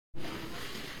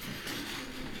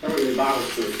Turn in the Bible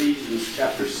to Ephesians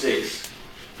chapter 6.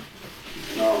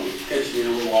 Catching you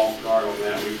a little off guard on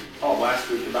that. We talked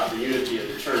last week about the unity of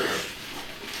the church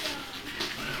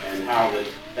and how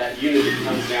that unity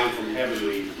comes down from heaven.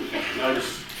 We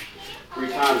noticed 3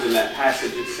 times in that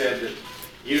passage it said that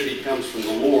unity comes from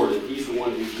the Lord, and He's the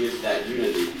one who gives that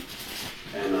unity.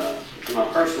 And in my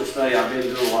personal study, I've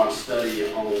been doing a lot of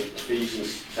study on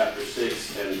Ephesians chapter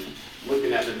 6 and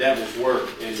looking at the devil's work.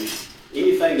 And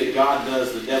anything that God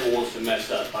does, the devil wants to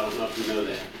mess up. I don't know if you know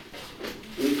that.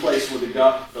 Any place where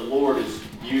the Lord is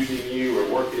using you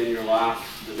or working in your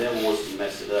life, the devil wants to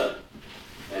mess it up.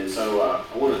 And so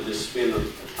I want to just spend a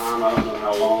time, I don't know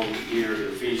how long, here in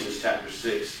Ephesians chapter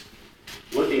 6,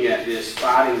 looking at this,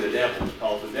 fighting the devil,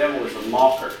 because the devil is a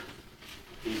mocker.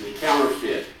 He's a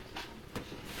counterfeit.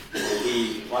 And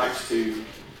he likes to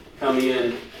come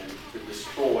in and to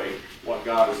destroy what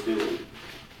God is doing.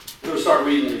 We're going to start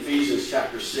reading Ephesians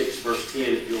chapter 6, verse 10,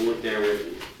 if you'll look there with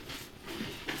me.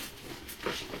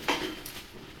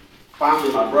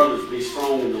 Finally, my brothers, be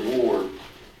strong in the Lord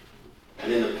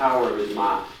and in the power of His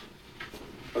might.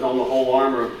 Put on the whole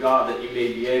armor of God, that you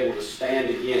may be able to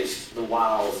stand against the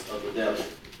wiles of the devil.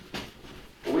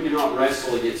 For we do not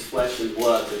wrestle against flesh and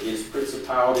blood, but against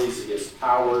principalities, against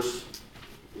powers,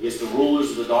 against the rulers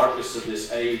of the darkness of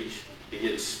this age,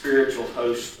 against spiritual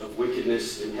hosts of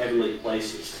wickedness in heavenly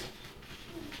places.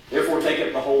 Therefore take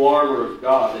up the whole armor of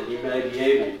God, that you may be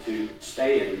able to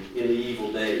stand in the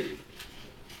evil day.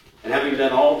 And having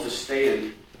done all to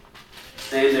stand,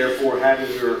 stand therefore,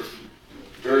 having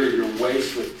girded your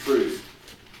waist with truth,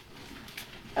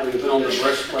 having put on the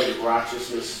breastplate of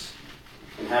righteousness,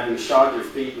 and having shod your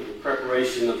feet with the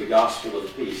preparation of the gospel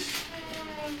of peace.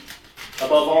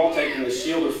 Above all, taking the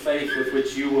shield of faith, with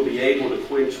which you will be able to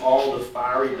quench all the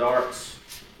fiery darts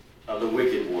of the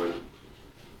wicked one,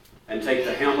 and take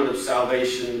the helmet of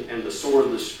salvation and the sword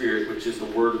of the Spirit, which is the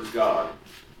word of God,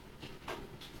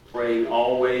 praying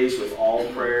always with all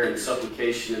prayer and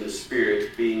supplication in the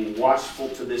Spirit, being watchful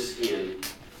to this end,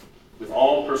 with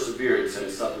all perseverance and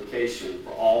supplication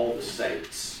for all the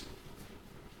saints.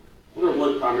 We're going to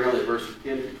look primarily at verses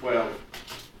 10 through 12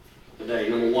 today.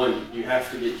 Number 1, you have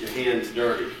to get your hands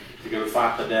dirty if you're going to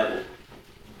fight the devil.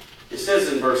 It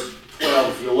says in verse 12,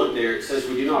 if you'll look there, it says,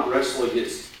 we do not wrestle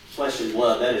against flesh and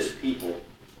blood, that is people,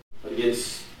 but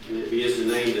against, it begins to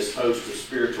name this host of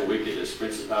spiritual wickedness,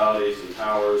 principalities and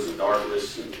powers and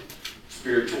darkness and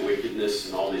spiritual wickedness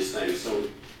and all these things. So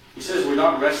he says we're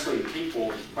not wrestling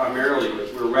people primarily,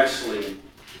 but we're wrestling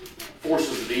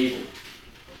forces of evil.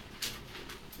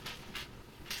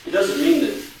 It doesn't mean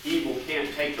that evil can't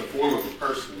take the form of a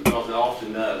person, because it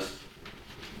often does.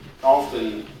 It's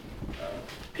often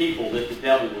people that the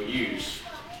devil will use.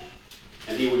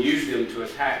 And he will use them to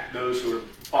attack those who are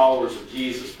followers of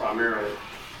Jesus primarily.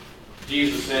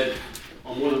 Jesus said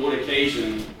on more than one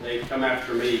occasion, they've come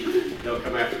after me, they'll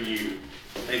come after you.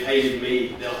 They've hated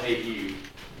me, they'll hate you.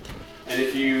 And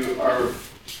if you are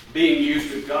being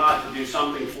used of God to do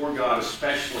something for God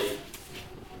especially,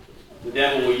 the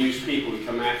devil will use people to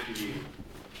come after you.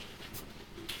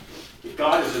 If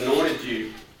God has anointed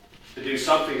you to do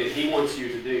something that He wants you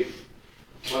to do,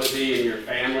 whether it be in your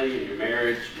family, in your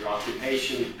marriage, your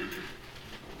occupation,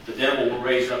 the devil will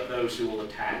raise up those who will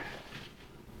attack.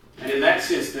 And in that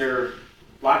sense, they're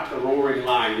like the roaring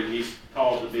lion that he's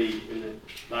called to be in the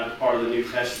latter part of the New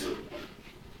Testament.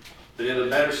 But in a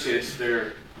better sense,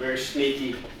 they're very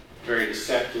sneaky, very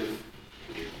deceptive,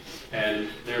 and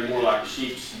they're more like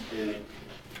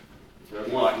they're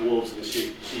more like wolves in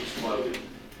sheep's clothing,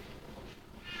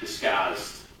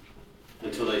 disguised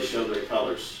until they show their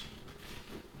colors.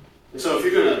 And so if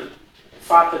you're going to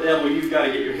fight the devil, you've got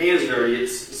to get your hands dirty. It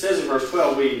says in verse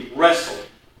 12, we wrestle.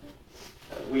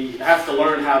 We have to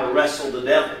learn how to wrestle the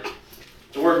devil.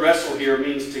 The word wrestle here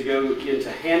means to go into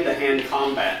hand-to-hand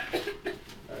combat.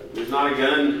 There's not a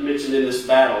gun mentioned in this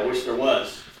battle. I wish there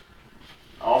was.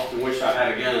 I often wish I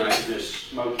had a gun and I could just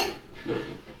smoke it.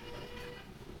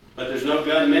 But there's no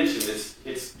gun mentioned.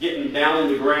 It's getting down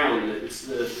on the ground.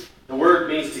 The word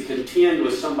means to contend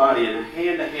with somebody in a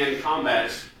hand-to-hand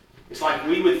combat. It's like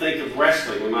we would think of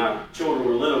wrestling. When my children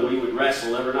were little, we would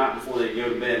wrestle every night before they'd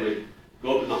go to bed. We'd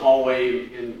go up in the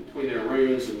hallway in between their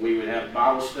rooms, and we would have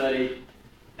Bible study,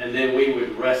 and then we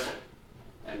would wrestle.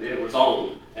 And then it was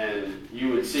on. And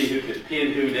you would see who could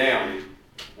pin who down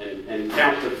and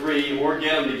count to 3 or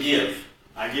get them to give.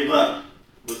 I give up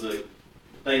was the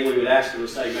thing we would ask them to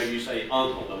say. Maybe you say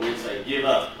uncle, but we'd say give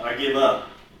up. I give up.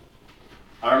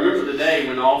 I remember the day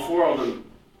when all 4 of them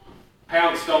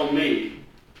pounced on me,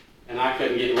 and I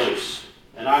couldn't get loose.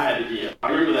 And I had to give. I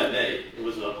remember that day. It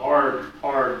was a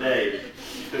hard day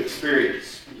to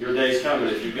experience. Your day's coming.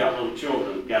 coming. If you've got little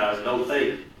children, guys, don't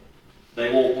think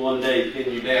they won't one day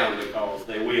pin you down, because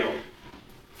they will.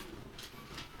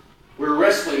 We're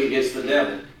wrestling against the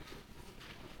devil.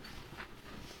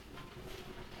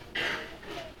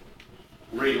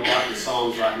 I'm reading a lot of the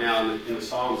Psalms right now. In the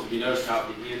Psalms, have you noticed how at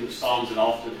the end of Psalms it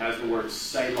often has the word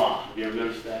Selah? Have you ever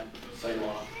noticed that?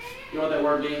 Selah. You know what that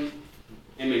word means?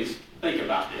 It means think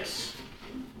about this.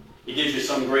 It gives you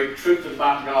some great truth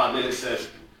about God, and then it says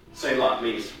Selah. It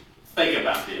means think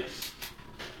about this.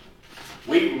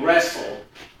 We wrestle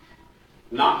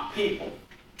not people,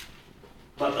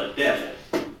 but the devil.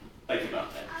 Think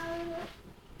about that.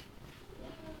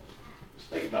 Just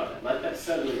think about that. Let that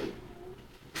settle in.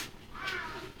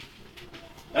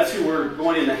 That's who we're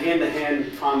going into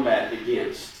hand-to-hand combat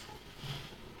against,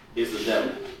 is the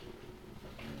devil.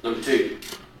 Number 2,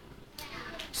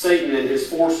 Satan and his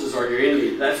forces are your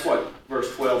enemy. That's what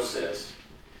verse 12 says.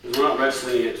 Because we're not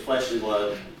wrestling against flesh and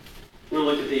blood. We're going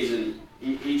to look at these in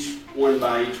each one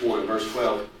by each one. Verse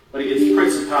 12. But against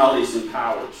principalities and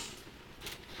powers.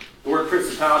 The word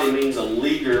principality means a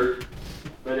leader,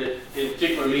 but it in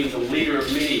particular means a leader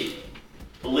of many.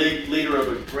 A leader of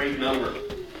a great number.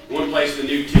 In one place in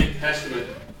the New Testament,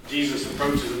 Jesus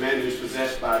approaches a man who's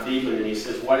possessed by a demon, and he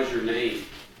says, "What is your name?"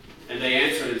 And they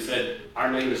answered and said,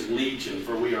 "Our name is Legion,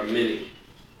 for we are many."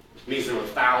 It means there were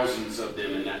thousands of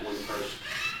them in that one person.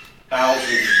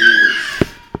 Thousands of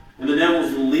demons. And the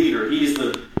devil's the leader. He is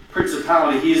the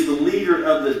principality. He is the leader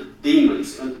of the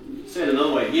demons. And said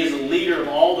another way, he is the leader of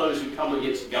all those who come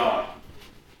against God.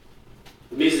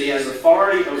 It means that he has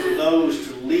authority over those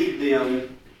to lead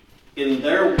them in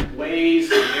their ways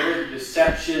and their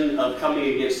deception of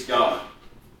coming against God.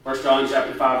 1 John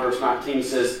chapter 5, verse 19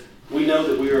 says, "We know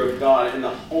that we are of God, and the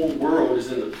whole world is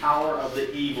in the power of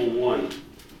the evil one."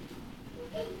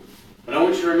 But I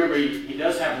want you to remember, he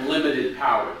does have limited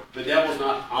power. The devil's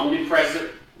not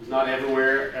omnipresent. He's not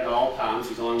everywhere at all times.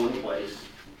 He's only one place.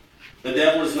 The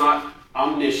devil is not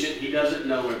omniscient. He doesn't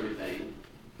know everything.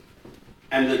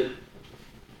 And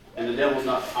the devil's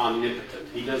not omnipotent.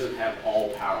 He doesn't have all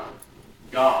power.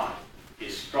 God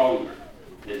is stronger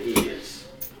than he is.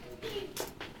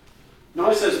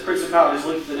 Notice it says principalities.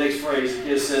 Look at the next phrase.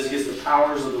 It says against the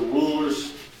powers of the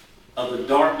rulers of the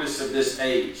darkness of this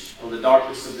age, or the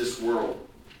darkness of this world.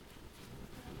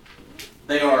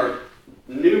 They are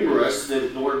numerous. The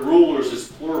word rulers is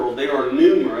plural. They are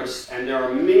numerous, and there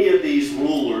are many of these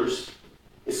rulers.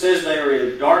 It says they are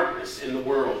in darkness in the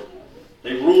world.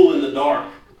 They rule in the dark,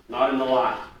 not in the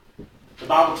light. The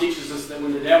Bible teaches us that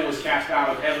when the devil was cast out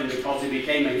of heaven because he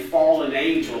became a fallen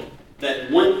angel, that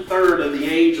 1/3 of the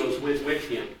angels went with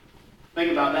him.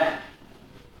 Think about that.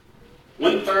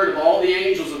 1/3 of all the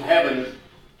angels of heaven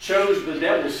chose the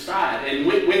devil's side and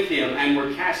went with him and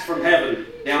were cast from heaven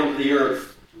down to the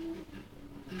earth.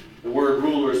 The word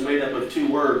ruler is made up of 2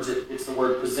 words. It's the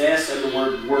word possess and the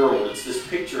word world. It's this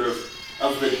picture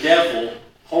of the devil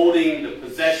holding the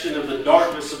possession of the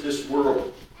darkness of this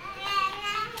world.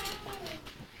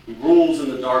 He rules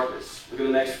in the darkness. Look at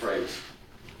the next phrase.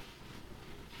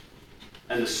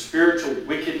 And the spiritual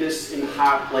wickedness in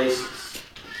high places.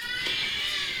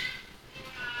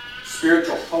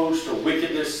 Spiritual host or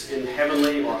wickedness in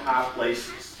heavenly or high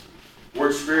places. The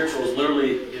word spiritual is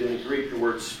literally in the Greek the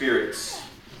word spirits.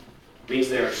 It means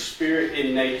they are spirit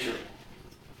in nature.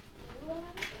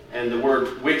 And the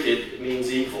word wicked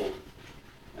means evil.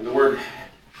 And the word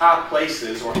high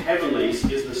places or heavenlies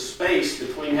is the space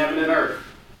between heaven and earth.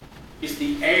 It's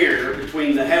the air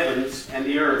between the heavens and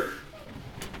the earth.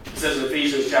 It says in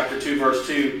Ephesians chapter 2, verse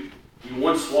 2, "You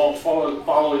once walked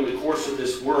following the course of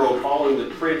this world, following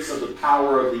the prince of the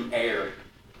power of the air."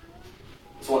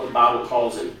 That's what the Bible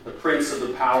calls him, the prince of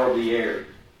the power of the air.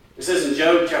 It says in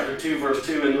Job chapter 2, verse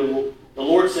 2, "And the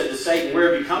Lord said to Satan,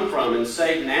 'Where have you come from?' And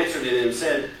Satan answered it and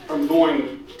said, 'From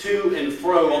going to and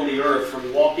fro on the earth,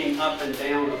 from walking up and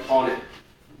down upon it.'"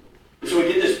 And so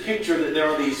we get this picture that there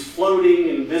are these floating,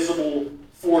 invisible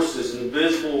forces,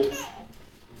 invisible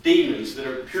demons that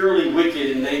are purely wicked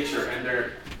in nature, and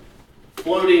they're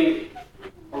floating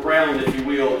around, if you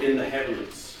will, in the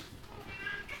heavens.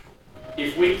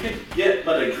 If we could get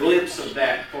but a glimpse of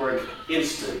that for an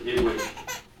instant, it would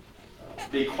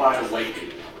be quite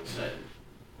awakening, I would say.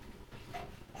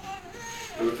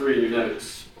 Number 3 in your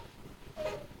notes.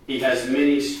 He has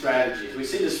many strategies. We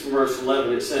see this from verse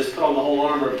 11. It says, "Put on the whole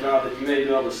armor of God that you may be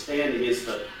able to stand against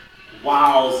the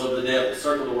wiles of the devil."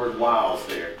 Circle the word wiles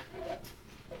there.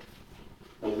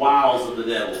 The wiles of the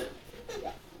devil.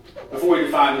 Before we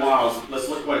define wiles, let's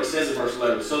look at what it says in verse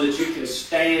 11. "So that you can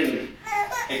stand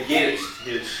against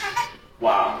his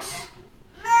wiles."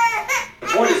 The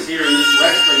point is here in this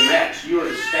wrestling match, you are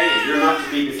to stand. You're not to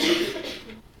be defeated.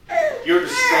 You're to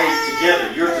stay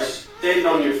together. You're to stand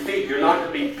on your feet. You're not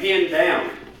to be pinned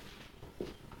down.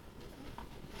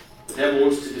 The devil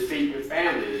wants to defeat your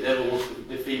family. The devil wants to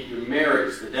defeat your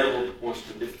marriage. The devil wants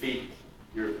to defeat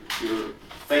your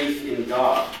faith in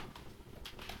God.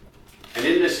 And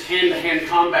in this hand-to-hand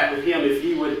combat with him, if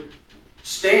you would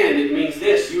stand, it means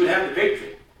this: you would have the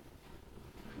victory.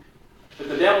 But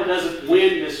the devil doesn't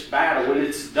win this battle. When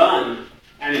it's done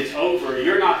and it's over,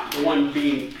 you're not the one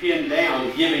being pinned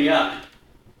down, giving up.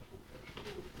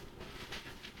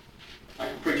 I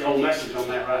can preach a whole message on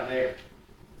that right there.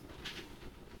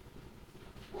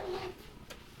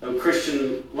 Though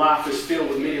Christian life is filled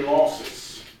with many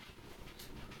losses,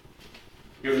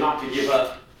 you're not to give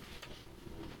up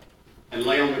and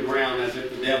lay on the ground as if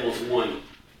the devil's won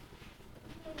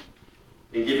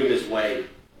and give him his way.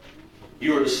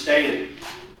 You are to stand.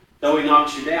 Though he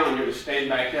knocks you down, you're to stand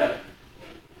back up.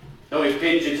 Though he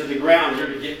pins you to the ground, you're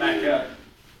to get back up.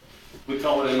 We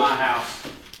call it in my house,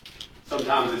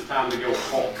 sometimes it's time to go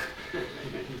Hulk.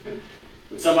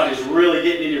 When somebody's really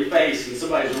getting in your face and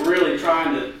somebody's really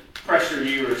trying to pressure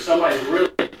you, or somebody's really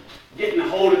getting a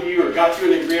hold of you or got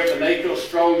you in a grip and they feel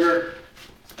stronger,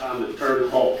 it's time to turn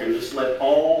Hulk and just let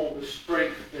all the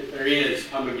strength that there is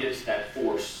come against that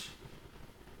force.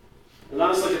 And now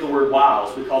let's look at the word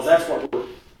wiles, because that's what we're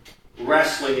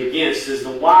wrestling against, is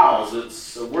the wiles.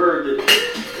 It's a word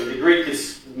that in the Greek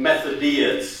is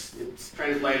methodia. It's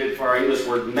translated for our English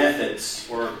word methods,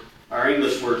 or our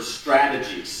English word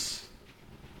strategies.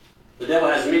 The devil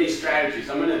has many strategies.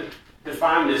 I'm going to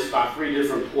define this by 3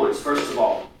 different points. First of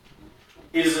all,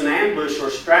 it is an ambush or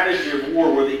strategy of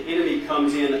war where the enemy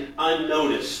comes in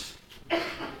unnoticed.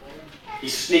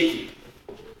 He's sneaky.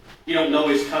 You don't know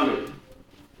he's coming.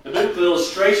 The biblical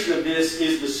illustration of this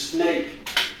is the snake.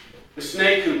 The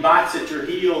snake who bites at your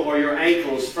heel or your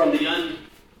ankles from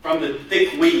the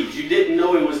thick weeds. You didn't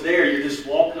know he was there. You're just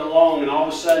walking along, and all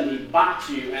of a sudden he bites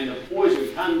you, and the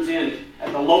poison comes in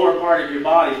at the lower part of your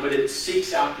body, but it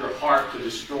seeks out your heart to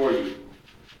destroy you.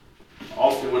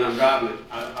 Often when I'm driving,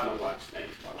 I don't like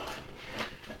snakes, by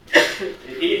the way.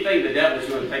 Anything the devil's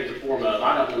going to take the form of,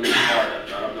 I don't want to be part of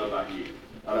it. I don't know about you.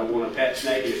 I don't want a pet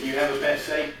snake. And if you have a pet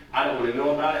snake, I don't want to know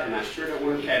about it, and I sure don't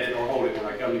want to pet it or hold it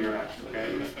when I come to your house.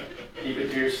 Okay? Keep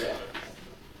it to yourself.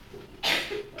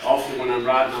 Often when I'm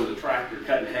riding on the tractor,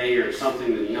 cutting hay or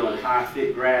something, in high,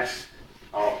 thick grass,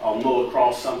 I'll mow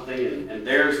across something, and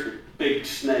there's the big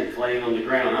snake laying on the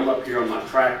ground. I'm up here on my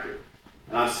tractor,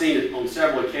 and I've seen it on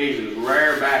several occasions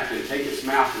rear back and take its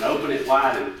mouth and open it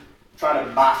wide and try to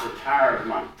bite the tire of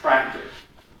my tractor.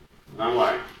 And I'm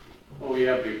like, oh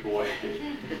yeah, big boy,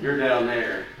 you're down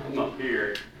there, I'm up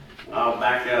here. And I'll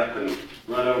back up and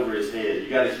run over his head. You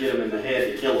got to get him in the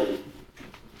head to kill him.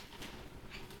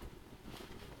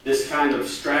 This kind of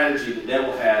strategy the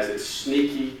devil has, it's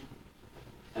sneaky,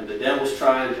 and the devil's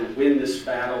trying to win this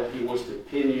battle. He wants to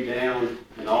pin you down,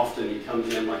 and often he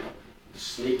comes in like a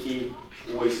sneaky,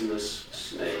 poisonous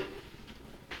snake.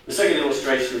 The second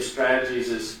illustration of strategies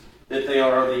is that they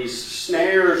are these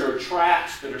snares or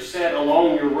traps that are set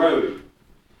along your road.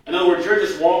 In other words, you're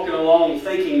just walking along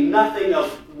thinking nothing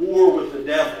of war with the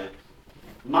devil,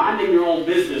 minding your own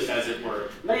business, as it were,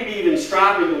 maybe even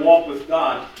striving to walk with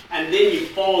God, and then you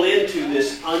fall into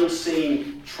this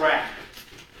unseen trap.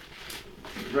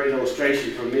 A great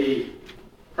illustration for me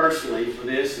personally for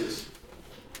this is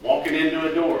walking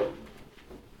into a door.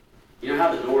 You know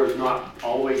how the door is not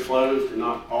all the way closed and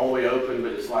not all the way open,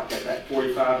 but it's like at that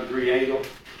 45-degree angle?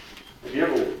 Have you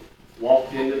ever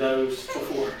walked into those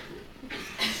before?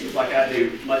 It seems like I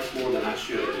do much more than I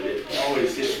should, and it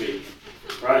always hits me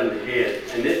right in the head.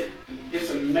 And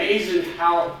it's amazing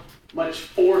how much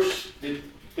force that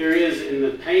there is in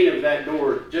the pain of that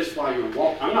door just while you're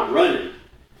walking. I'm not running,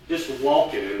 just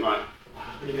walking,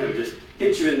 and just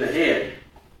hit you in the head.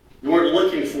 You weren't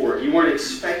looking for it. You weren't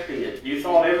expecting it. You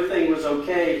thought everything was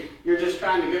okay. You're just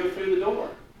trying to go through the door.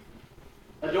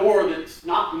 A door that's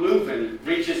not moving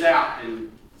reaches out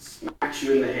and smacks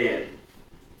you in the head.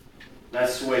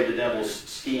 That's the way the devil's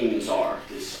schemes are,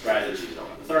 his strategies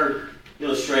are. The third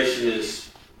illustration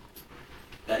is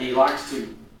that he likes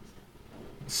to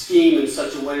scheme in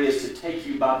such a way as to take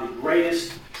you by the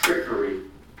greatest trickery.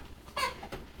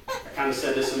 I kind of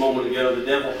said this a moment ago. The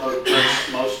devil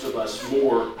hurts most of us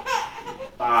more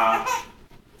by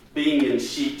being in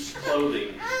sheep's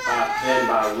clothing than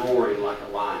by roaring like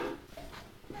a lion.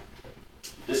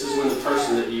 This is when the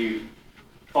person that you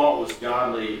thought was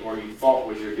godly or you thought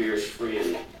was your dearest friend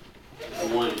is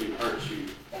the one who hurts you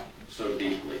so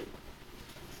deeply.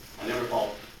 I never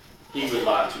thought he would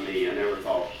lie to me. I never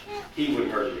thought he would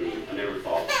hurt me. I never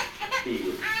thought he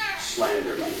would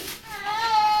slander me.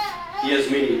 He has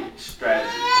many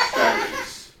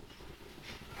strategies.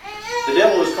 The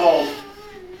devil is called,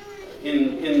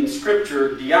 in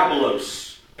Scripture,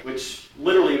 diabolos, which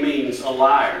literally means a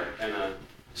liar and a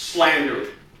slanderer.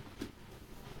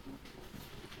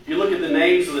 If you look at the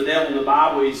names of the devil in the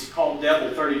Bible, he's called devil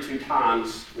 32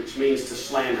 times, which means to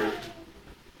slander,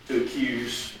 to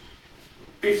accuse.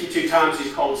 52 times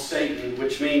he's called Satan,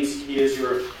 which means he is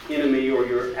your enemy or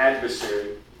your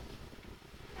adversary.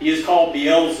 He is called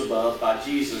Beelzebub by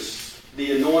Jesus,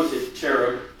 the anointed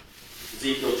cherub,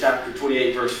 Ezekiel chapter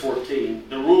 28, verse 14.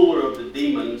 The ruler of the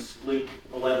demons, Luke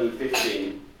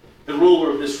 11:15. The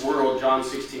ruler of this world, John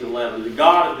 16:11. The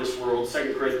God of this world,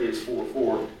 2 Corinthians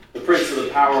 4:4. The prince of the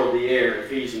power of the air,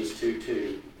 Ephesians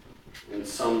 2:2. And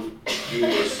some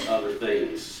numerous other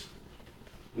things.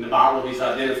 In the Bible, he's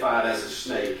identified as a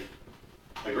snake,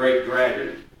 a great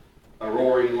dragon, a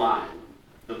roaring lion,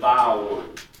 the vile one,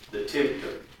 the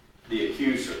tempter, the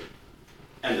accuser,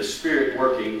 and the spirit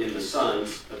working in the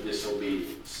sons of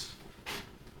disobedience.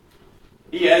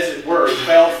 He, as it were,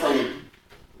 fell from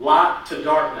light to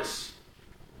darkness,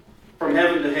 from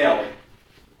heaven to hell,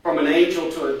 from an angel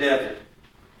to a devil.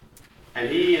 And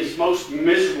he is most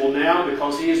miserable now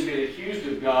because he has been accused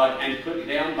of God and put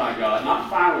down by God. Not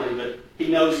finally, but he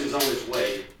knows he's on his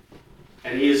way.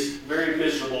 And he is very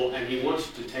miserable, and he wants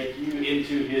to take you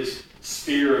into his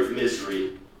sphere of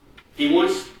misery. He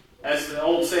wants, as the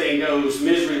old saying goes,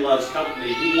 misery loves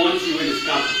company. He wants you in his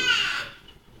company.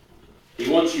 He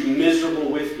wants you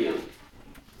miserable with him.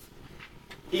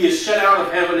 He is shut out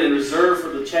of heaven and reserved for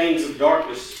the chains of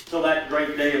darkness till that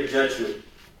great day of judgment.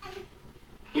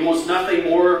 He wants nothing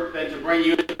more than to bring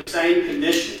you into the same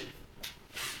condition.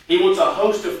 He wants a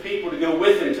host of people to go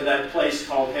with him to that place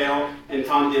called hell and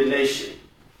condemnation.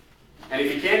 And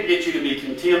if he can't get you to be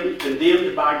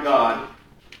condemned by God,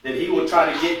 then he will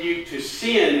try to get you to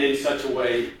sin in such a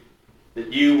way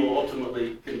that you will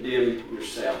ultimately condemn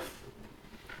yourself.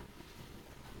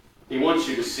 He wants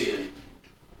you to sin.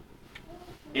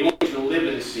 He wants you to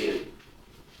live in sin.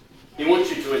 He wants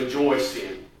you to enjoy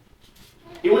sin.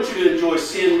 He wants you to enjoy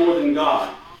sin more than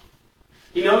God.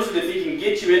 He knows that if he can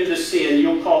get you into sin,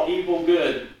 you'll call evil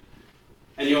good,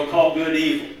 and you'll call good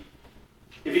evil.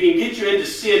 If he can get you into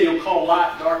sin, you'll call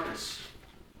light darkness,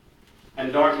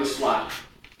 and darkness light.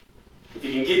 If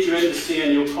he can get you into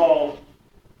sin, you'll call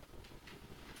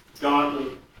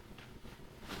godly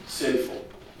sinful,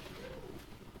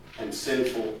 and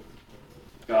sinful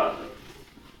godly.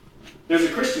 There's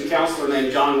a Christian counselor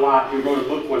named John White who wrote a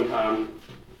book one time.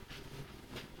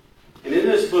 And in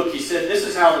this book, he said, this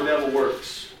is how the devil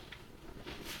works.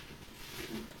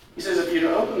 He says, if you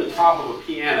open the top of a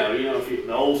piano,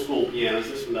 the old school pianos,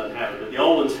 this one doesn't have it, but the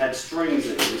old ones had strings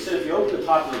in them. He said, if you open the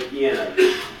top of the piano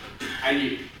and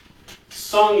you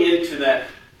sung into that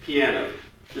piano,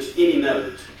 just any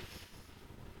note,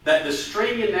 that the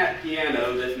string in that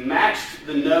piano that matched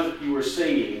the note you were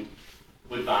singing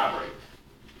would vibrate.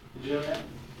 Did you know that?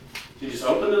 You just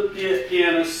open the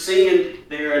piano, sing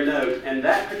there a note, and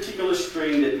that particular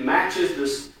string that matches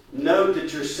this note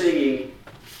that you're singing,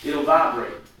 it'll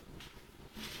vibrate.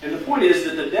 And the point is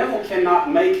that the devil cannot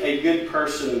make a good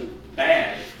person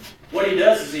bad. What he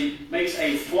does is he makes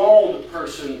a flawed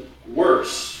person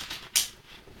worse.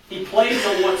 He plays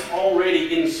on what's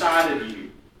already inside of you.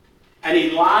 And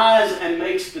he lies and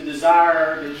makes the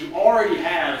desire that you already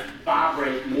have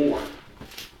vibrate more.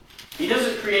 He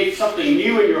doesn't create something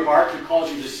new in your heart to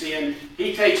cause you to sin.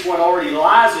 He takes what already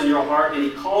lies in your heart and he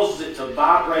causes it to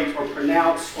vibrate or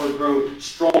pronounce or grow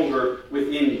stronger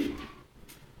within you.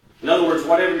 In other words,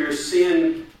 whatever your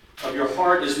sin of your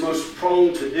heart is most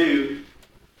prone to do,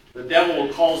 the devil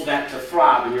will cause that to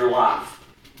thrive in your life.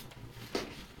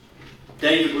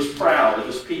 David was proud of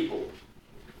his people.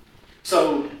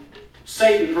 So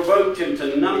Satan provoked him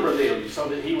to number them so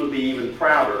that he would be even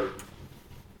prouder.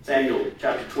 Samuel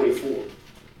chapter 24.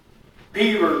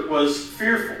 Peter was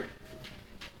fearful.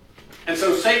 And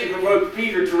so Satan provoked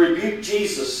Peter to rebuke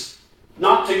Jesus,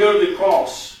 not to go to the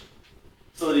cross,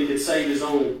 so that he could save his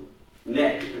own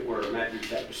neck, if it were, Matthew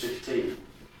chapter 16.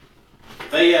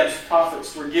 Ahab's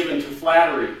prophets were given to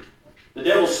flattery. The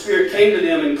devil's spirit came to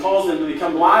them and caused them to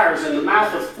become liars, and the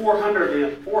mouth of 400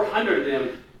 of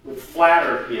them would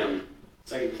flatter him.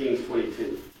 2 Kings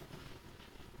 22.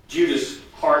 Judas'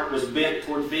 heart was bent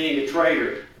toward being a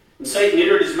traitor. And Satan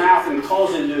entered his mouth and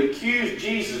caused him to accuse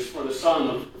Jesus for the sum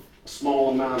of a small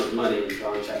amount of money in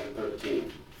John chapter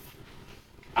 13.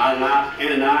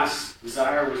 Ananias'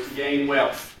 desire was to gain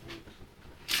wealth.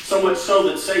 So much so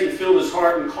that Satan filled his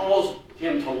heart and caused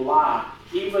him to lie.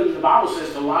 Even the Bible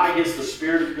says to lie against the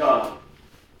Spirit of God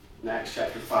in Acts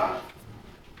chapter 5.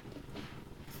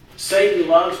 Satan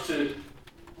loves to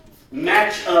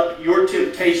match up your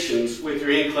temptations with your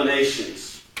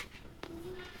inclinations.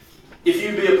 If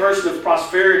you be a person of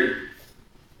prosperity,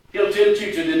 he'll tempt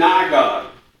you to deny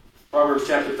God. Proverbs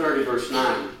chapter 30, verse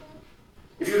 9.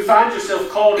 If you find yourself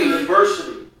caught in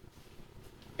adversity,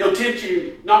 he'll tempt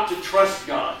you not to trust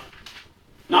God,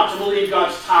 not to believe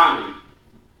God's timing,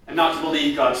 and not to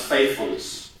believe God's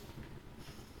faithfulness.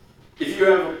 If you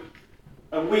have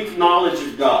a weak knowledge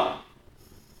of God,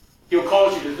 he'll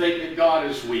cause you to think that God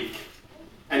is weak,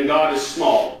 and God is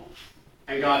small,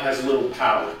 and God has little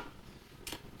power.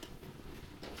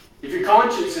 If your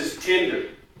conscience is tender,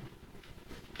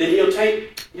 then he'll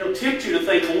tempt you to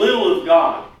think little of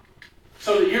God,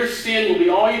 so that your sin will be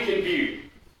all you can view.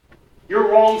 Your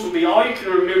wrongs will be all you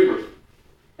can remember.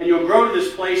 And you'll grow to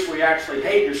this place where you actually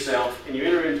hate yourself and you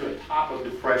enter into a type of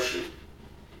depression.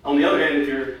 On the other hand, if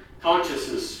your conscience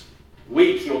is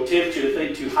weak, he'll tempt you to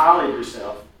think too highly of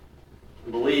yourself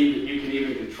and believe that you can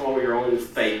even control your own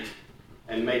fate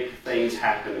and make things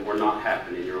happen or not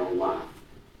happen in your own life.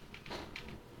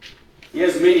 He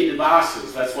has many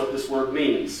devices. That's what this word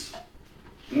means.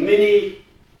 Many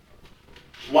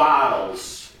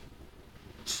wiles,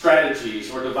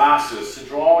 strategies, or devices to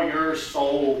draw your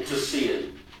soul to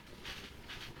sin.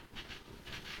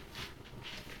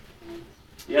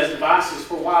 He has devices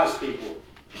for wise people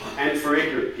and for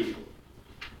ignorant people.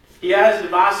 He has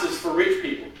devices for rich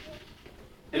people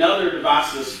and other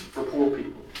devices for poor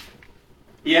people.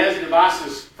 He has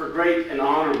devices for great and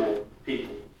honorable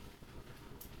people.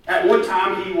 At one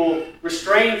time, he will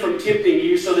restrain from tempting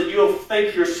you so that you'll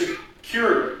think you're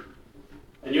secure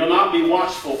and you'll not be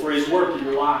watchful for his work in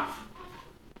your life.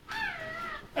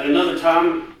 At another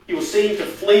time, he will seem to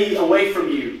flee away from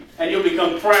you and you'll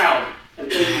become proud and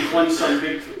think you've won some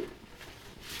victory.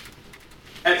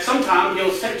 At some time,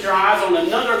 he'll set your eyes on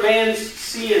another man's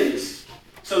sins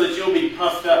so that you'll be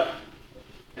puffed up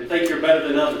and think you're better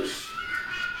than others.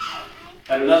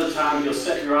 At another time, he'll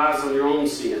set your eyes on your own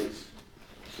sins,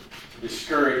 to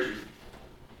discourage you,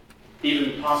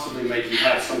 even possibly make you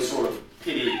have some sort of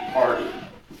pity party.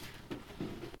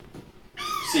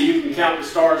 See, you can count the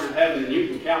stars of heaven and you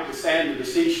can count the sand of the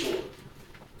seashore,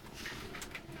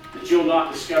 but you'll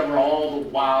not discover all the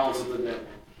wiles of the devil,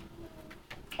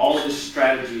 all of his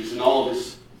strategies and all of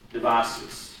his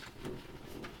devices.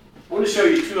 I want to show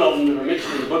you two of them that are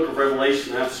mentioned in the book of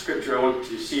Revelation. I have a scripture I want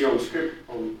to see on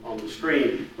the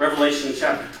screen. Revelation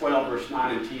chapter 12, verse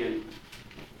 9 and 10.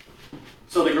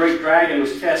 So the great dragon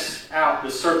was cast out, the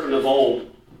serpent of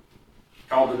old,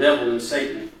 called the devil and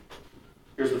Satan.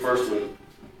 Here's the first one.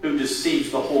 Who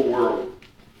deceives the whole world.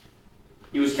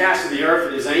 He was cast to the earth,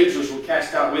 and his angels were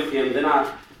cast out with him. Then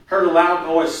I heard a loud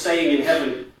voice saying in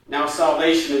heaven, now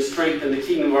salvation and strength in the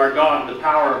kingdom of our God, and the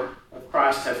power of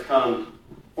Christ hath come.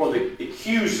 For the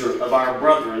accuser of our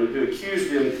brethren, who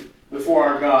accused them before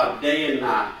our God day and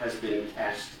night, has been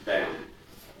cast down.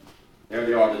 There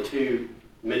they are, the two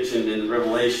mentioned in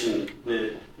Revelation,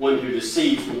 the one who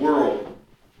deceives the world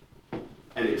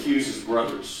and accuses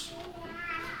brothers.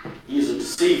 He is a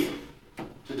deceiver.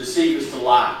 To deceive is to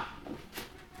lie.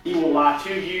 He will lie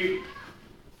to you,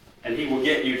 and he will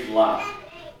get you to lie.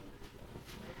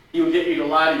 He will get you to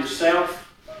lie to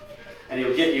yourself, and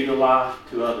he'll get you to lie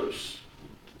to others.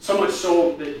 So much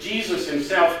so that Jesus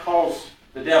himself calls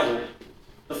the devil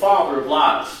the father of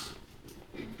lies.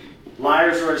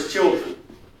 Liars are his children.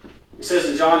 It says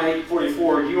in John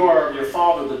 8:44, you are your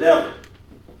father the devil,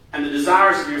 and the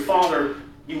desires of your father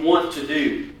you want to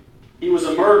do. He was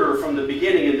a murderer from the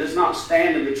beginning and does not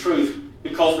stand in the truth,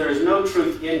 because there is no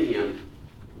truth in him.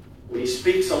 When he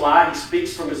speaks a lie, he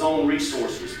speaks from his own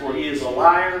resources, for he is a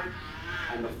liar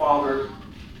and the father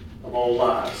of all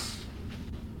lies.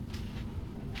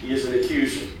 He is an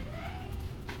accuser.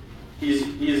 He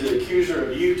is an accuser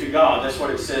of you to God. That's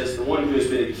what it says, the one who has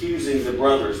been accusing the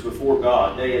brothers before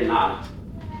God day and night.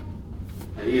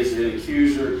 And he is an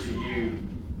accuser to you,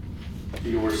 to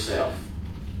yourself.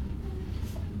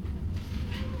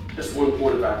 Just one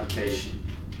point of application.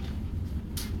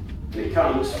 And it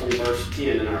comes from verse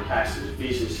 10 in our passage,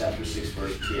 Ephesians chapter 6,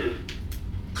 verse 10.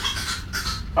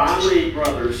 Finally,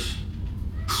 brothers,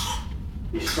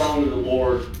 be strong in the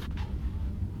Lord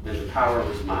and the power of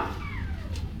his might.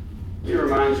 Let me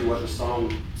remind you what the psalm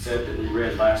said that we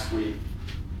read last week.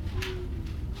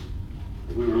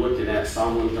 We were looking at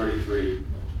Psalm 133.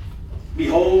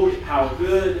 Behold, how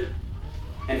good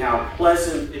and how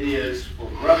pleasant it is for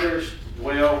brothers to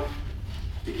dwell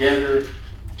together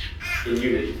in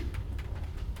unity.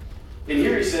 And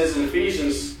here he says in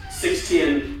Ephesians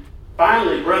 6:10,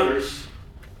 finally, brothers,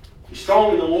 be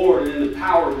strong in the Lord and in the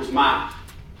power of his might.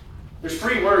 There's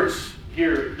three words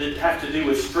here that have to do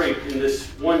with strength in this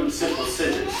one simple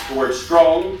sentence. The word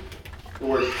strong, the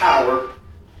word power,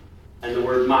 and the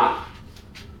word might.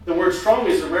 The word strong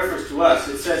is a reference to us.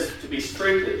 It says to be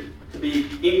strengthened, to be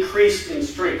increased in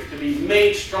strength, to be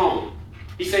made strong.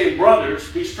 He's saying,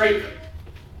 brothers, be strengthened.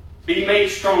 Be made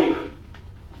stronger.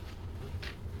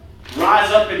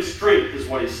 Rise up in strength is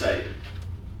what he's saying.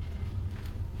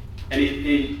 And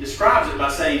he describes it by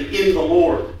saying, in the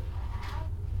Lord.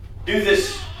 Do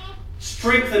this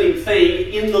strengthening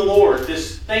thing in the Lord.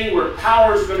 This thing where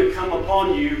power is going to come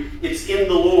upon you, it's in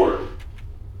the Lord.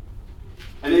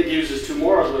 And it uses two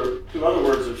other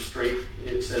words of strength.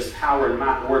 It says power and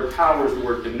might. The word power is the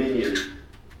word dominion.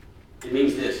 It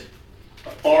means this: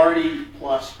 authority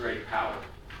plus great power.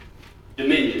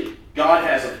 Dominion. God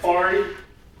has authority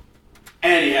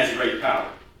and he has great power.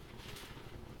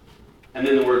 And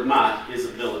then the word might is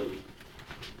ability.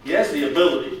 He has the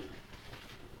ability.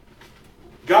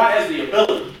 God has the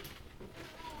ability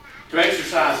to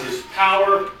exercise his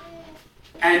power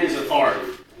and his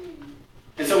authority.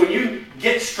 And so when you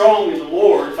get strong in the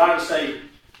Lord, if I would say,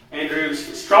 Andrew,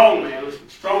 strong man, let's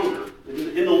get stronger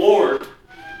in the Lord,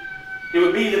 it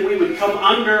would be that we would come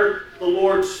under the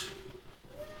Lord's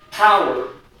power,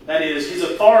 that is, his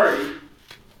authority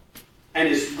and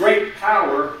his great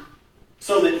power,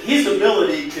 so that his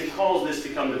ability could cause this to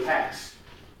come to pass.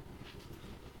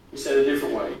 He said it a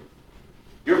different way.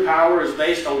 Your power is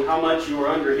based on how much you are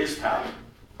under his power.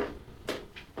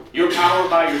 Your power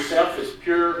by yourself is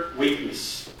pure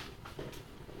weakness.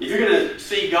 If you're going to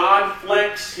see God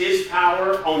flex his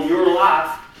power on your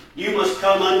life, you must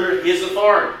come under his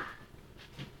authority.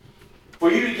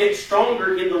 For you to get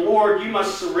stronger in the Lord, you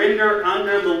must surrender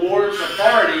under the Lord's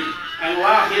authority and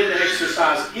allow him to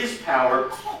exercise his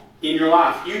power in your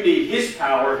life. You need his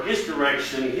power, his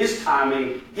direction, his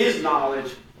timing, his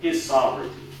knowledge, his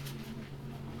sovereignty.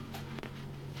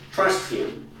 Trust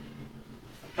him.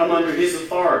 Come under his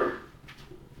authority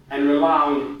and rely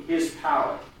on his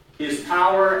power. His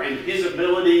power and his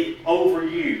ability over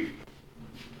you.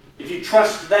 If you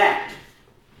trust that,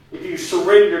 if you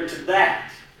surrender to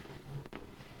that,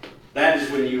 that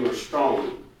is when you are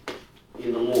strong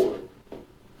in the Lord.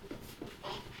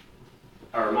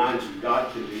 I remind you,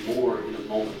 God can do more in a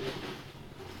moment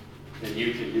than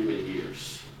you can do in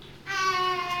years.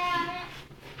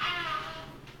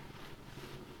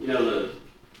 You know,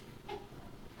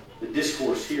 the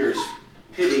discourse here is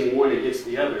pitting one against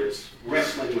the other. It's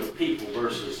wrestling with people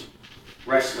versus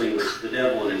wrestling with the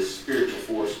devil and his spiritual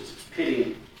forces. It's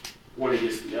pitting one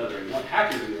against the other. And what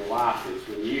happens in your life is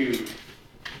when you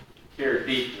care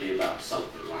deeply about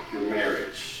something like your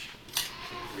marriage,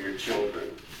 or your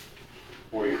children,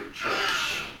 or your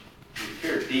church. You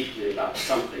care deeply about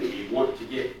something. You want to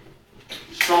get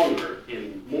stronger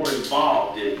and more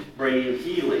involved in bringing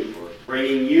healing or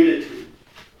bringing unity.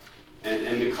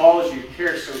 And because you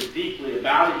care so deeply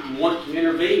about it, you want to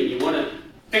intervene. You want to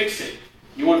fix it.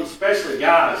 You want, especially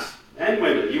guys and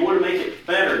women, you want to make it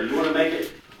better. You want to make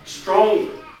it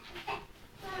stronger.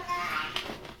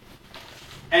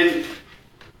 And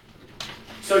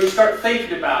so you start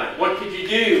thinking about it. What could you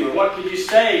do? Or what could you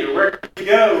say? Or where could you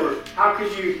go? Or how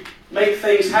could you make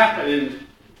things happen? And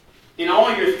in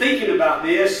all you're thinking about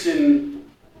this, and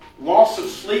loss of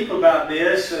sleep about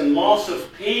this, and loss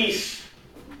of peace.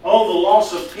 Oh, the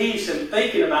loss of peace and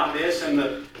thinking about this, and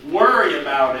the worry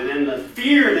about it, and the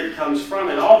fear that comes from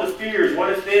it. All the fears.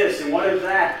 What if this? And what if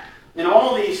that? And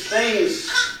all these things.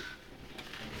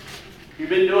 You've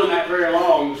been doing that very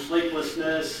long.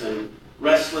 Sleeplessness and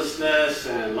restlessness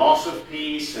and loss of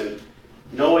peace and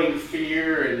knowing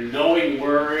fear and knowing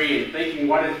worry and thinking,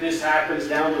 what if this happens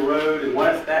down the road and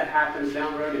what if that happens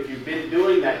down the road? If you've been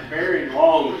doing that very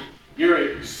long, you're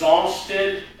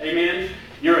exhausted. Amen?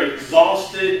 You're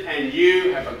exhausted and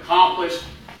you have accomplished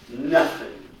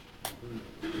nothing.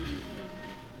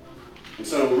 And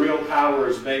so real power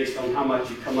is based on how much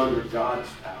you come under God's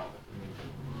power.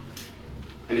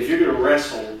 And if you're going to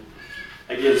wrestle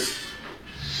against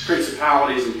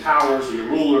principalities and powers and the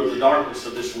ruler of the darkness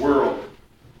of this world,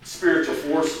 spiritual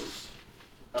forces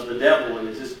of the devil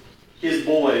and his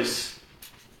boys,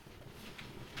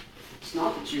 it's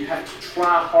not that you have to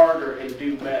try harder and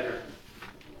do better.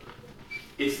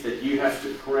 It's that you have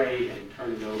to pray and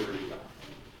turn it over to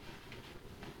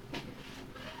God.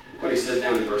 What he says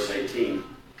down in verse 18,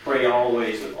 pray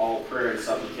always with all prayer and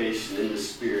supplication in the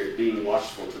Spirit, being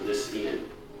watchful to this end,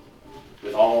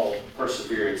 with all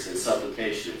perseverance and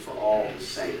supplication for all the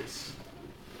saints.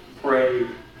 Pray,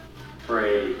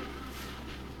 pray,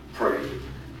 pray,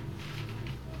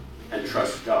 and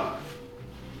trust God.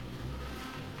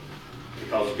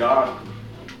 Because God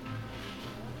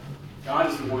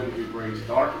God is the one who brings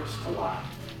darkness to light.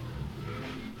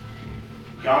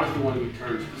 God is the one who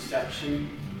turns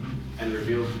deception and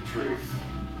reveals the truth.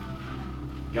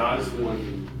 God is the one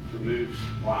who removes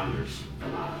blinders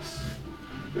from eyes.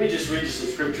 Let me just read you some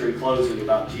scripture in closing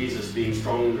about Jesus being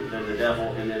stronger than the devil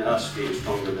and then us being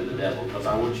stronger than the devil, because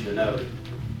I want you to know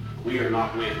we are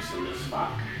not wimps in this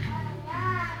fight.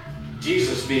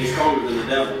 Jesus being stronger than the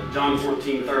devil. John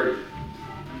 14:30.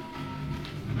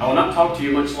 I will not talk to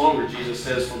you much longer, Jesus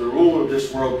says, for the ruler of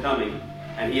this world coming,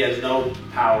 and he has no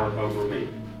power over me.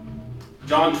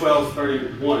 John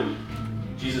 12:31.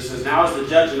 Jesus says, now is the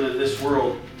judgment of this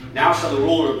world. Now shall the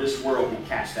ruler of this world be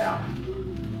cast out.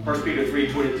 1 Peter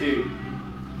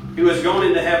 3:22. Who has gone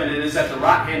into heaven and is at the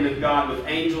right hand of God with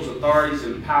angels, authorities,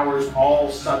 and powers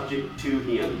all subject to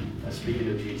him. That's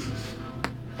speaking of Jesus.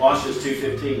 Colossians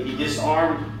 2:15. He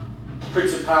disarmed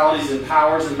principalities and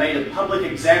powers and made a public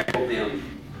example of them,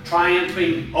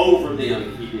 triumphing over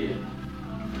them, he did.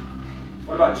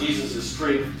 What about Jesus'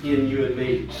 strength in you and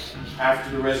me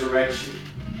after the resurrection?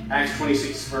 Acts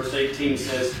 26 verse 18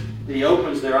 says that he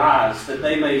opens their eyes that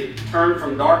they may turn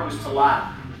from darkness to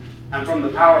light and from the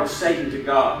power of Satan to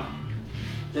God,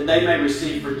 that they may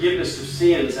receive forgiveness of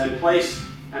sins and a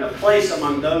place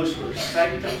among those who are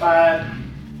sanctified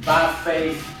by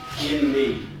faith in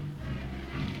me.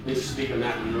 Let me just speak on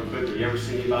that one real quickly. You ever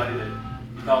seen anybody that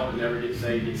you thought would never get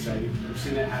saved? Ever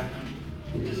seen that happen?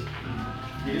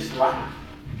 You just laugh.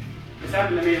 It's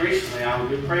happened to me recently. I've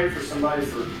been praying for somebody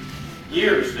for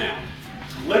years now.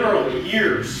 Literally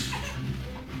years.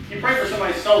 You pray for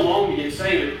somebody so long to get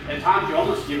saved, at times you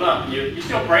almost give up. You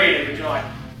still pray it, but you're like,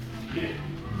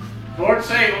 Lord,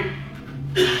 save them.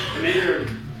 And then your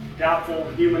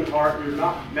doubtful human heart, you're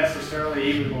not necessarily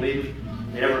even believing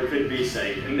they ever could be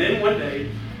saved. And then one day,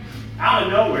 out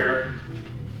of nowhere,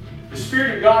 the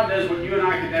Spirit of God does what you and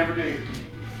I could never do.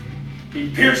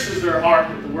 He pierces their heart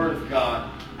with the Word of God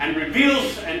and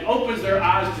reveals and opens their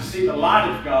eyes to see the light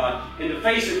of God in the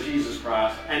face of Jesus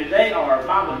Christ. And they are,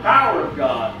 by the power of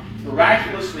God,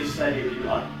 miraculously saved. You're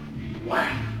like,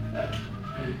 wow.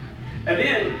 And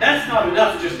then, that's not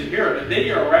enough just to hear it. Then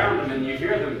you're around them and you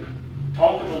hear them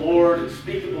talk of the Lord and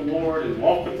speak of the Lord and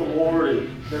walk with the Lord,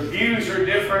 and their views are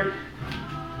different.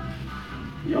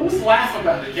 You almost laugh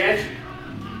about it, can't you?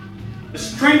 The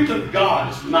strength of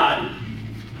God is mighty.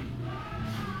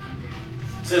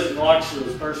 It says in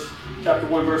Colossians chapter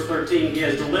 1, verse 13, he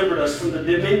has delivered us from the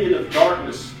dominion of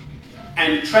darkness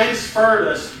and transferred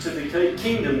us to the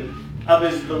kingdom of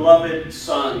his beloved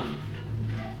Son.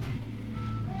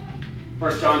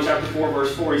 1 John chapter 4,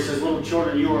 verse 4, he says, little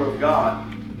children, you are of God,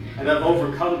 and have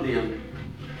overcome them.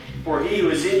 For he who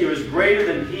is in you is greater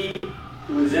than he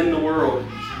who is in the world.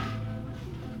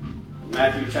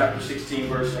 Matthew chapter 16,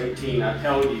 verse 18, I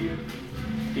tell you,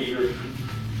 Peter,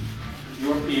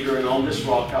 you are Peter, and on this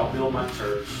rock I'll build my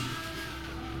church.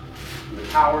 And the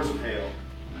powers of hell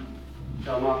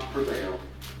shall not prevail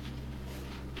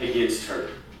against her.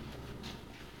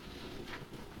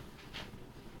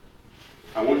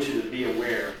 I want you to be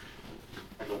aware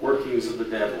of the workings of the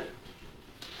devil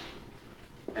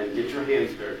and get your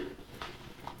hands dirty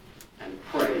and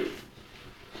pray.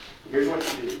 Here's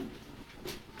what you do.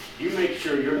 You make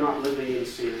sure you're not living in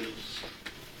sin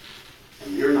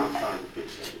and you're not trying to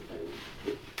fix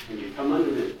everything. And you come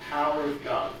under the power of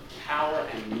God, power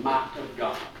and might of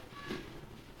God.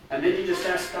 And then you just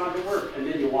ask God to work, and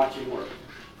then you watch him work.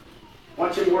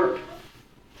 Watch him work.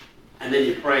 And then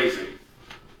you praise him.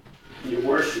 And you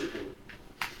worship him.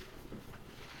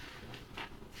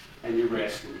 And you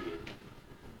rest in him.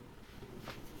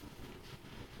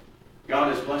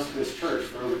 God has blessed this church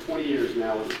for over 20 years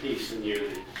now with peace and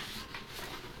unity.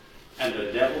 And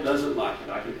the devil doesn't like it,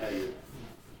 I can tell you that.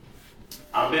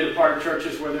 I've been a part of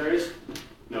churches where there is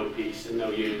no peace and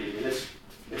no unity. And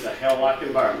it's a hell-like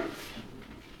environment.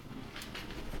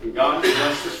 And God has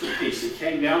blessed us with peace. It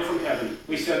came down from heaven.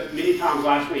 We said many times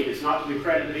last week, it's not to the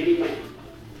credit of any man,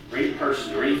 or any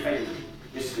person, or any family.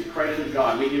 It's to the credit of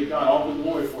God. We give God all the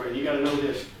glory for it. And you got to know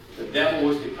this. The devil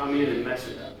wants to come in and mess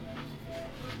it up.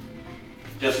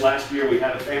 Just last year, we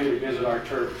had a family visit our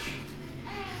church.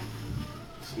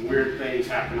 Some weird things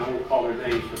happened. I won't call their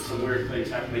names, but some weird things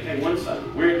happened. They came one Sunday.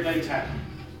 Weird things happened.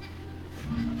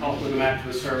 I talked with them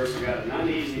after the service. I got an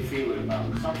uneasy feeling about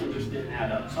them. Something just didn't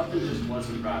add up. Something just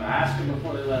wasn't right. I asked them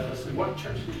before they left. I said, what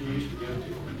church did you used to go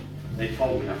to? They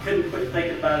told me. I couldn't quit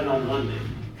thinking about it on Monday.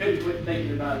 Couldn't quit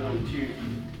thinking about it on Tuesday.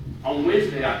 On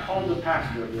Wednesday, I called the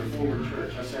pastor of their former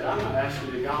church. I said, I'm not asking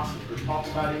you to gossip or talk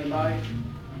about anybody,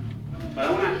 but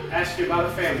I want to ask you about a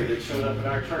family that showed up at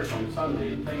our church on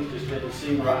Sunday, and things just didn't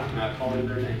seem right, and I called in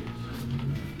their names.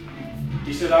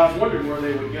 He said, I was wondering where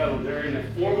they would go. They're in a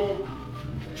formal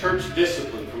church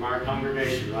discipline from our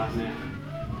congregation right now.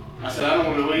 I said, I don't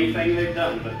want to know anything they've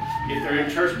done, but if they're in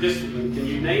church discipline, can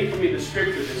you name for me the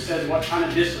scripture that says what kind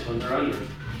of discipline they're under?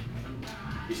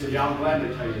 He said, yeah, I'll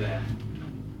gladly tell you that.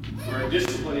 We're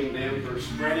disciplining them for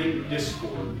spreading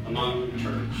discord among the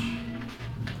church.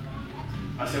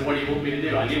 I said, what do you want me to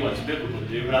do? I knew what's biblical to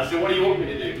do, but I said, what do you want me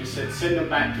to do? He said, send them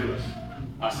back to us.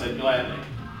 I said, gladly.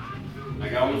 I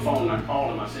got on the phone and I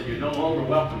called him. I said, you're no longer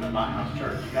welcome at Lighthouse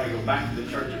Church. You got to go back to the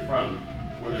church in front,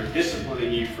 where they're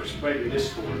disciplining you for spreading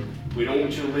discord. We don't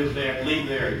want you to leave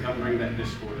there and come bring that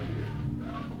discord here.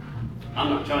 I'm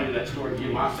not telling you that story to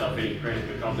give myself any credit,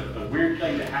 because if the weird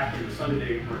thing that happened the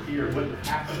Sunday they were here wouldn't have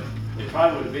happened, they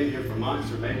probably would have been here for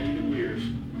months or maybe even years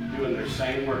doing their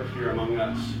same work here among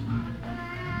us.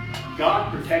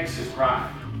 God protects His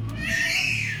bride.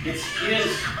 It's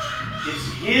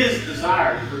His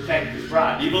desire to protect His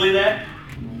bride. Do you believe that?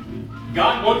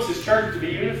 God wants His church to be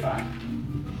unified.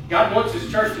 God wants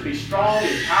His church to be strong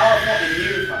and powerful and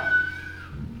unified.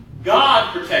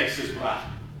 God protects His bride.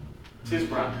 It's His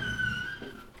bride.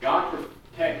 God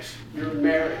protects your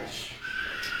marriage.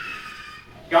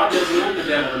 God doesn't want the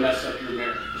devil to mess up your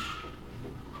marriage.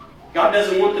 God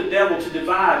doesn't want the devil to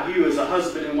divide you as a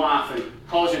husband and wife and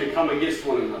cause you to come against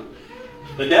one another.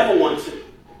 The devil wants it,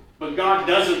 but God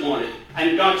doesn't want it.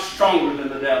 And God's stronger than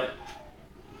the devil.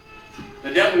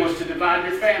 The devil wants to divide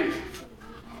your family,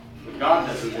 but God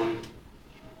doesn't want it.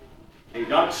 And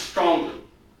God's stronger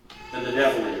than the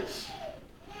devil is.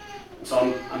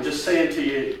 So I'm just saying to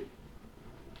you,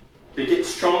 to get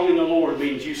strong in the Lord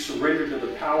means you surrender to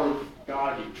the power of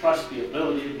God, you trust the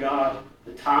ability of God,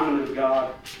 the timing of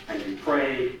God, and you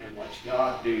pray and watch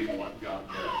God do what God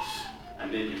does.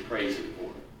 And then you praise Him for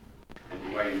it. And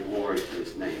you bring glory to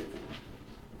His name.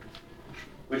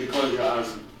 Would you close your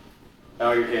eyes and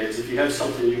bow your heads? If you have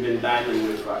something you've been battling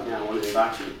with right now, I want to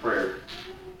invite you to prayer.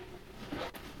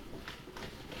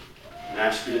 And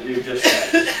ask you to do just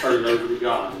that. Just turn it over to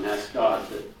God and ask God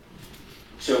to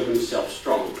show Himself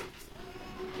strong.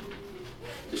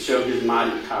 To show His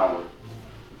mighty power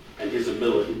and His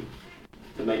ability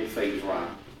to make things right.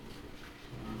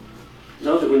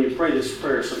 Know that when you pray this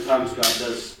prayer, sometimes God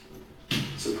does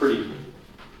some pretty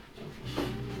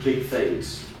big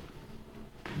things.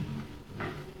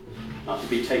 Not to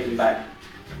be taken back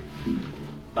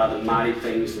by the mighty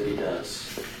things that He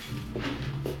does.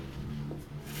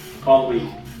 Father, we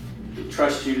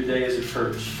trust You today as a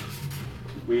church.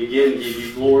 We again give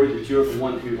You glory that You're the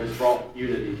one who has brought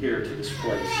unity here to this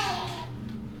place.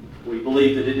 We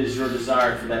believe that it is Your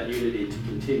desire for that unity to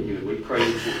continue, and we pray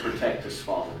that You protect us,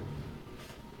 Father.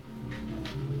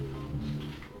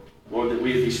 Lord, that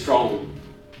we would be strong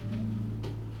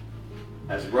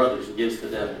as brothers against the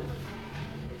devil.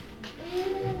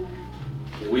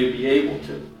 That we would be able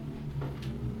to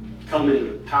come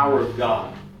into the power of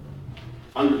God,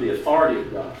 under the authority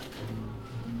of God,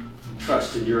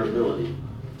 trust in Your ability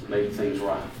to make things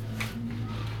right.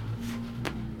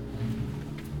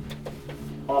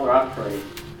 Father, I pray,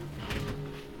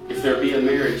 if there be a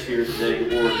marriage here today,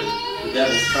 Lord, that the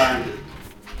devil's trying to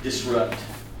disrupt.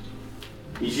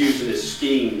 He's using his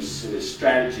schemes and his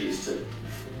strategies to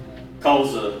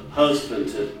cause a husband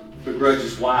to begrudge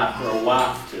his wife, or a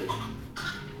wife to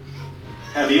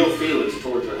have ill feelings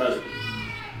towards her husband.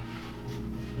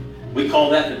 We call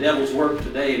that the devil's work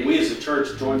today, and we as a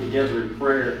church join together in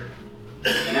prayer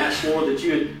and ask, Lord, that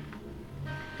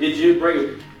You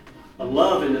bring a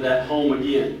love into that home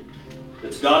again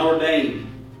that's God ordained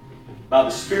by the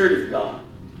Spirit of God.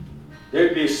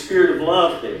 There'd be a spirit of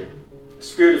love there, a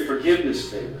spirit of forgiveness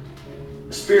there,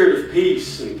 a spirit of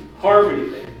peace and harmony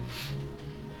there.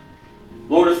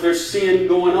 Lord, if there's sin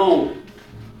going on,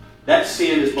 that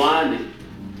sin is blinding.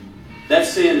 That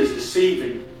sin is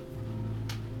deceiving,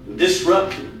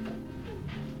 disrupting.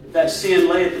 If that sin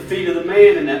lay at the feet of the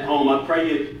man in that home, I pray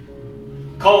You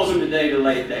cause him today to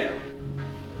lay it down,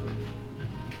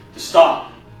 to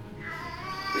stop.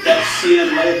 If that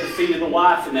sin lay at the feet of the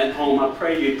wife in that home, I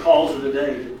pray You cause her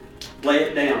today to lay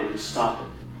it down and stop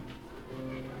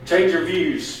it. Change her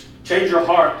views, change her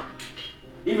heart,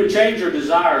 even change her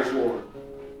desires, Lord.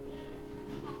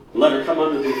 Let her come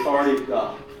under the authority of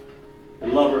God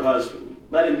and love her husband.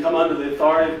 Let him come under the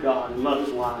authority of God and love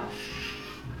his wife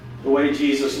the way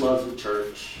Jesus loves the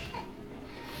church.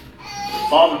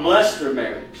 Father, bless their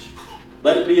marriage.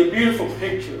 Let it be a beautiful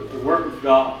picture of the work of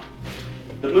God,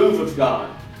 the move of God.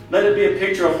 Let it be a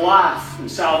picture of life and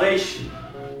salvation.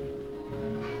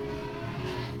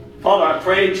 Father, I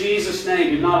pray in Jesus'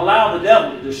 name, Do not allow the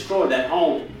devil to destroy that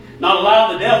home. Not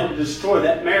allow the devil to destroy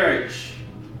that marriage.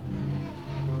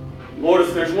 Lord,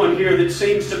 if there's one here that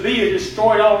seems to be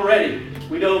destroyed already,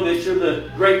 we know that you're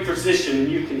the great physician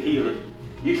and you can heal it.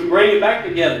 You can bring it back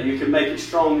together. You can make it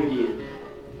strong again.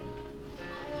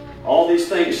 All these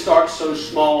things start so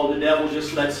small, and the devil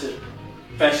just lets it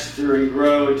fester and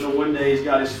grow until one day he's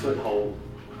got his foothold.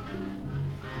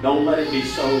 Don't let it be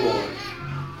so, Lord.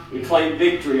 We claim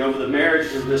victory over the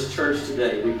marriages of this church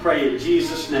today. We pray in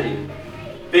Jesus' name,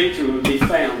 victory would be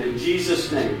found. In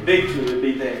Jesus' name, victory would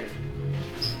be there.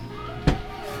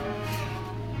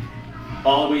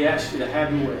 Father, we ask you to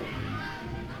have your way.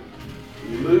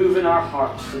 Move in our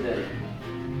hearts today.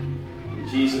 In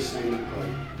Jesus' name we pray.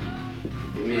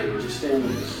 Amen. Would you stand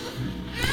with us?